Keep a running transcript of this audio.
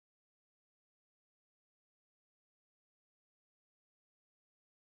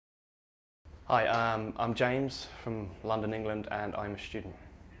Hi, I'm James from London, England, and I'm a student.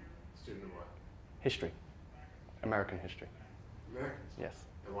 Student of what? History. American history. Americans? Yes.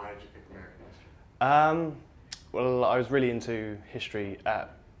 And why did you pick American history? Well, I was really into history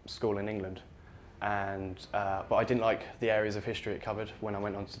at school in England, and but I didn't like the areas of history it covered when I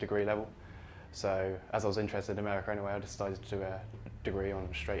went on to degree level. So, as I was interested in America anyway, I decided to do a degree on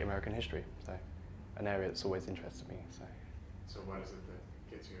straight American history. So, an area that's always interested me. So what is it that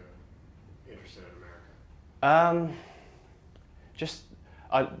gets you interested in America? Just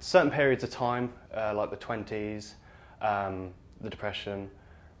certain periods of time, like the 20s, the Depression,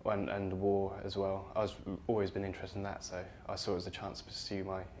 and the war as well. I've always been interested in that, so I saw it as a chance to pursue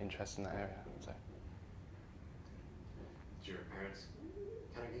my interest in that area. So. Did your parents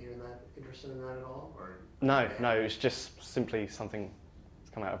kind of get you interested in that at all, or? No, it's just simply something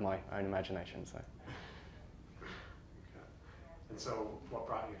that's come out of my own imagination. So. Okay. And so, what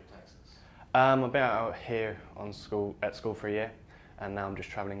brought you to Texas? I've been out here at school for a year, and now I'm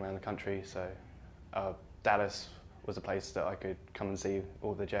just travelling around the country. So, Dallas was a place that I could come and see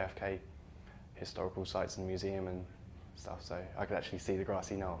all the JFK historical sites in the museum and stuff. So I could actually see the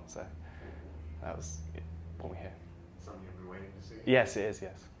grassy knoll. So that was it, brought me here. Something you've been waiting to see? Yes, it is.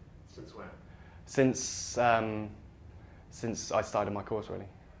 Yes. Since when? Since I started my course, really,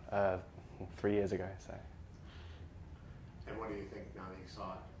 3 years ago. So. And what do you think now that you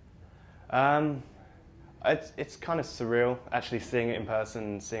saw it? It's kind of surreal actually seeing it in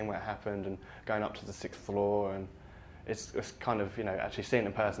person, seeing what happened, and going up to the 6th floor, and it's kind of, actually seeing it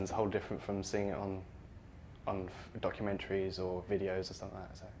in person is a whole different from seeing it on documentaries or videos or something like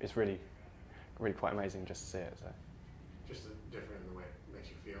that. So it's really quite amazing just to see it. So. Just different in the way it makes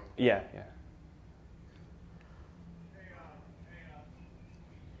you feel. Yeah.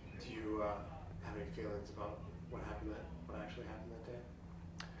 Do you have any feelings about what actually happened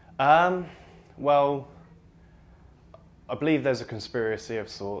that day? Well, I believe there's a conspiracy of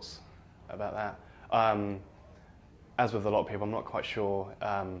sorts about that. As with a lot of people, I'm not quite sure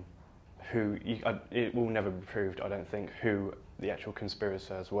it will never be proved, I don't think, who the actual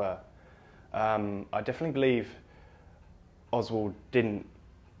conspirators were. I definitely believe Oswald didn't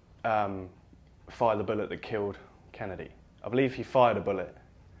fire the bullet that killed Kennedy. I believe he fired a bullet,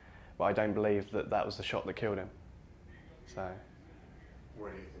 but I don't believe that was the shot that killed him. So.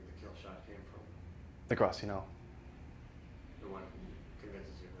 Where do you think the kill shot came from? The grassy knoll. And what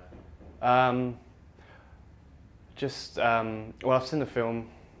convinces you of that? Well, I've seen the film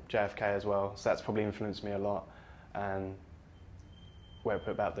JFK as well, so that's probably influenced me a lot. And where it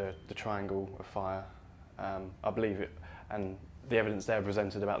put about the triangle of fire, I believe it, and the evidence there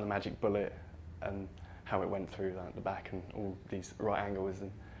presented about the magic bullet and how it went through the back and all these right angles.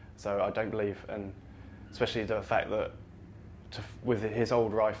 And so I don't believe, and especially the fact that with his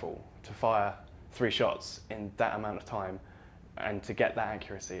old rifle, to fire 3 shots in that amount of time and to get that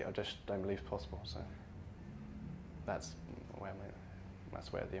accuracy, I just don't believe it's possible. So that's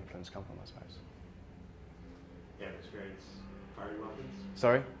where the influence comes from, I suppose. Do you have experience firing weapons?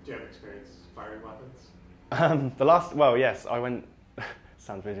 Sorry? Do you have experience firing weapons? Yes, I went,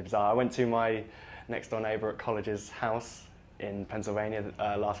 sounds really bizarre, I went to my next door neighbour at college's house in Pennsylvania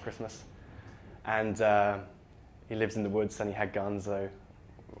last Christmas, and he lives in the woods and he had guns, so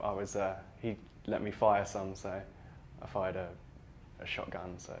he let me fire some, so I fired a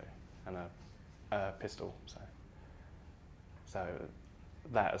shotgun, and a pistol, so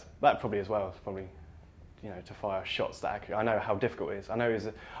that probably as well is probably, to fire shots that accurate. I know how difficult it is. I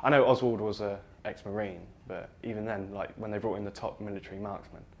know Oswald was an ex-Marine, but even then, like when they brought in the top military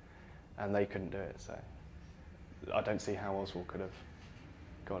marksmen, and they couldn't do it, so I don't see how Oswald could have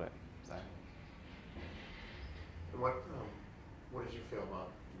got it. So. And what did you feel about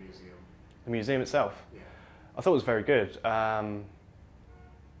the museum? The museum itself? Yeah. I thought it was very good.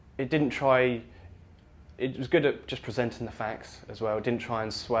 It was good at just presenting the facts as well. It didn't try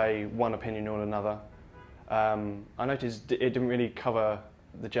and sway one opinion or another. I noticed it didn't really cover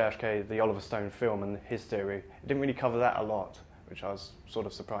the JFK, the Oliver Stone film and his theory. It didn't really cover that a lot, which I was sort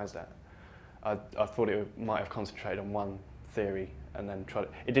of surprised at. I thought it might have concentrated on one theory and then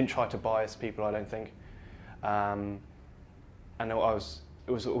it didn't try to bias people, I don't think. And it was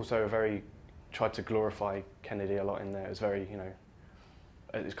also tried to glorify Kennedy a lot in there. It was very,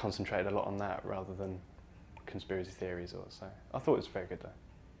 it was concentrated a lot on that rather than conspiracy theories so. I thought it was very good though.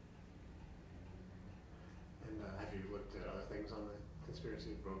 And have you looked at other things on the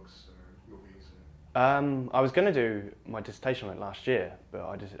conspiracy books or movies? I was going to do my dissertation on it last year,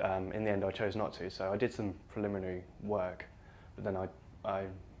 but in the end I chose not to. So I did some preliminary work, but then I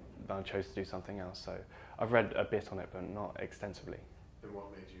chose to do something else. So I've read a bit on it, but not extensively. And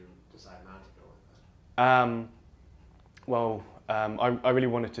what made you decide not to go with that? I really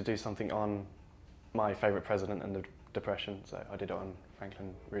wanted to do something on my favourite president and the Depression, so I did it on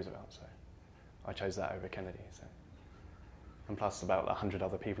Franklin Roosevelt, so I chose that over Kennedy. So. And plus about 100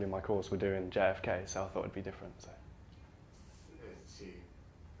 other people in my course were doing JFK, so I thought it'd be different. So. Is he,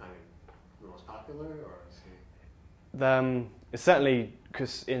 I mean, the most popular, or is he? It's certainly,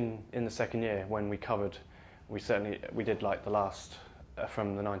 because in the second year when we covered, we did like the last,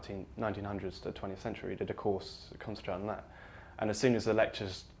 from the 1900s to the 20th century, we did a course concentrated on that. And as soon as the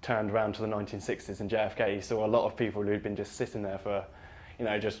lectures turned around to the 1960s in JFK, you saw a lot of people who'd been just sitting there for,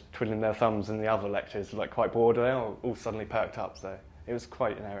 just twiddling their thumbs in the other lectures, like quite bored, they all suddenly perked up. So it was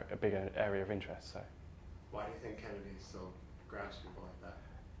quite a big area of interest. So. Why do you think Kennedy still grabs people like that?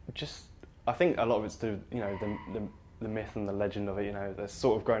 I think a lot of it's the myth and the legend of it. They're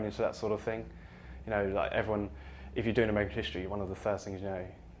sort of grown into that sort of thing. Like everyone, if you're doing American history, one of the first things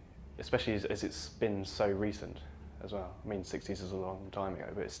especially as it's been so recent as well. I mean, 60s is a long time ago,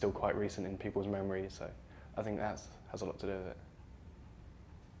 but it's still quite recent in people's memories. So I think that has a lot to do with it.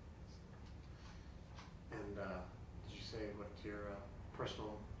 And did you say what your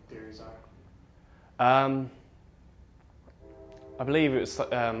personal theories are? I believe it was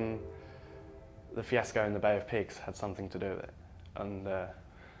the fiasco in the Bay of Pigs had something to do with it, and the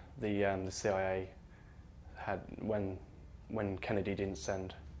CIA had when Kennedy didn't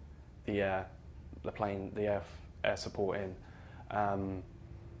send the air support in, and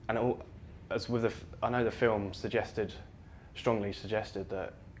I know the film strongly suggested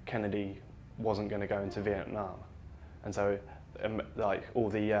that Kennedy wasn't going to go into Vietnam, and so like all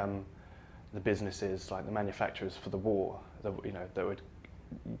the businesses, like the manufacturers for the war, that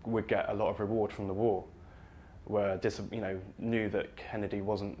would get a lot of reward from the war, knew that Kennedy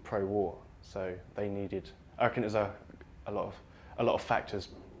wasn't pro-war, so they needed. I reckon there's a lot of factors,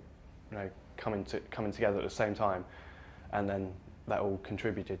 coming together at the same time, and then that all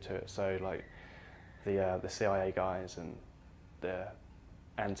contributed to it. So like the CIA guys and the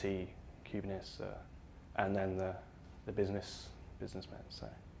anti-Cubanists, and then the businessmen. So,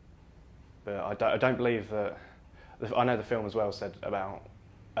 but I don't believe that. I know the film as well said about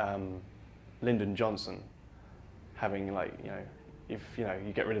Lyndon Johnson having if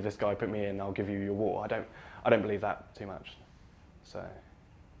you get rid of this guy, put me in, I'll give you your war. I don't believe that too much. So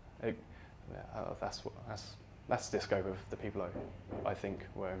that's the scope of the people I think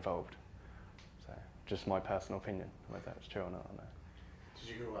were involved. So just my personal opinion, whether that's true or not, I don't know. Did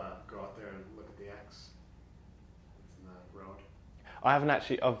you go out there and look at the X that's in the road? I haven't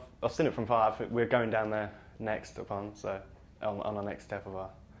actually. I've seen it from far. We're going down there next on our next step of our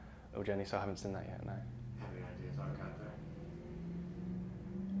little journey, so I haven't seen that yet. No. Have any ideas how it got there?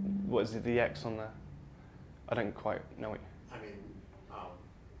 What is it? The X on there? I don't quite know it. I mean,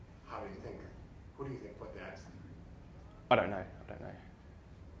 how do you think? Who do you think put the X there? I don't know.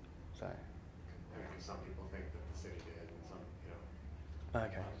 So. Because some people think that the city did, and some,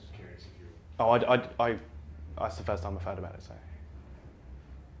 Okay. I was just curious if you. Oh, that's the first time I've heard about it. So.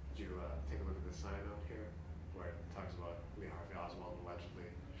 Did you take a look at the sign out here, where it talks about Lee Harvey Oswald allegedly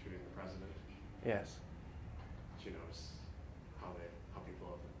shooting the president? Yes. Did you notice how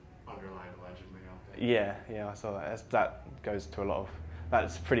people have underlined allegedly out there? Yeah, I saw that. That goes to a lot of.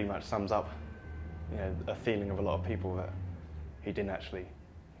 That's pretty much sums up, a feeling of a lot of people that he didn't actually,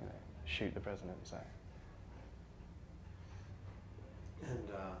 shoot the president. So. And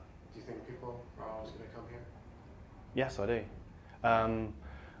do you think people are always going to come here? Yes, I do.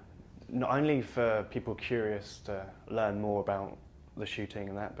 Not only for people curious to learn more about the shooting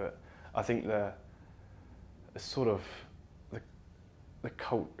and that, but I think the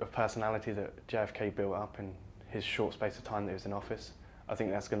cult of personality that JFK built up in his short space of time that he was in office, I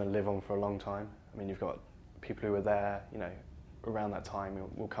think that's going to live on for a long time. I mean, you've got people who were there, around that time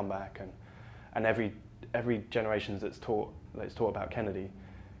will come back, and every generation that's taught about Kennedy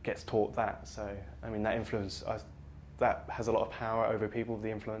gets taught that. So I mean, that influence that has a lot of power over people, the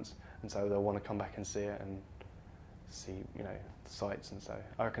influence, and so they'll want to come back and see it and see the sites. And so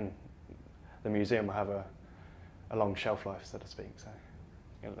I reckon the museum will have a long shelf life, so to speak. So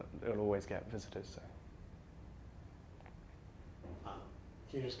it'll always get visitors. So.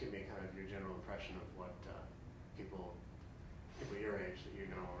 Can you just give me kind of your general impression of what people your age that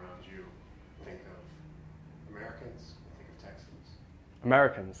around you think of Americans, think of Texans?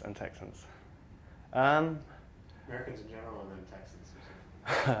 Americans and Texans. Americans in general, and then Texans.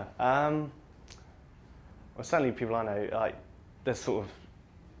 Well, certainly people I know, there's you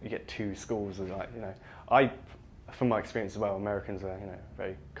get two schools of from my experience as well, Americans are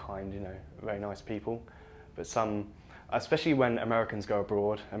very kind, very nice people, but some especially when Americans go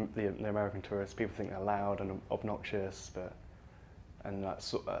abroad, and the American tourists, people think they're loud and obnoxious, and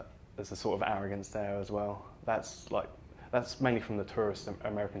there's a sort of arrogance there as well. That's mainly from the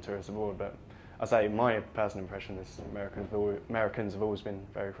American tourists abroad. But I say my personal impression is Americans have always been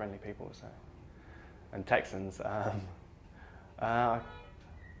very friendly people. So, and Texans,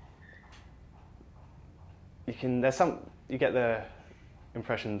 you get the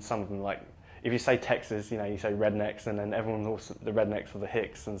impression some of them, like, if you say Texas, you say rednecks, and then everyone's also the rednecks are the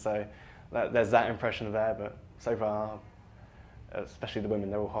Hicks, and so there's that impression there. But so far, especially the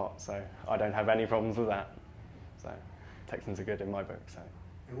women, they're all hot, so I don't have any problems with that. So Texans are good in my book. So.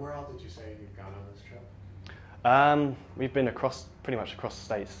 And where else did you say you've gone on this trip? We've been pretty much across the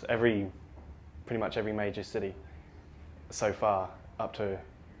states, pretty much every major city so far, up to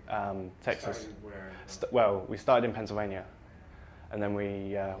Texas. Where? We started in Pennsylvania, and then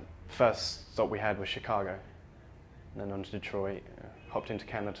we first stop we had was Chicago, and then on to Detroit, hopped into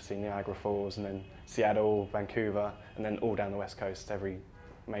Canada to see Niagara Falls, and then Seattle, Vancouver, and then all down the West Coast, every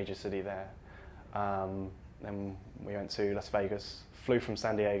major city there. Then we went to Las Vegas, flew from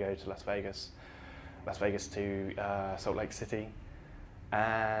San Diego to Las Vegas to Salt Lake City,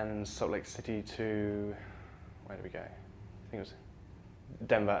 and Salt Lake City to, where did we go? I think it was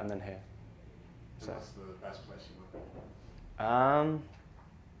Denver, and then here. And what's the best place you went?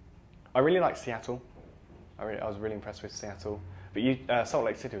 I really like Seattle. I was really impressed with Seattle. But Salt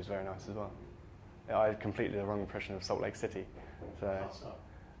Lake City was very nice as well. I had completely the wrong impression of Salt Lake City. So,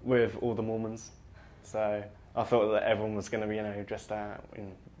 with all the Mormons. So I thought that everyone was going to be, dressed out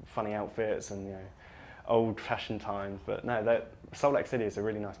in funny outfits and, old-fashioned times. But no, Salt Lake City is a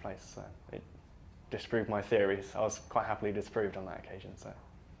really nice place. So it disproved my theories. I was quite happily disproved on that occasion. So.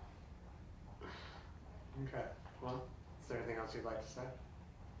 Okay. Well, is there anything else you'd like to say?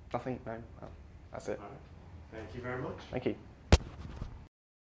 Nothing. No. Well, that's it. All right. Thank you very much. Thank you.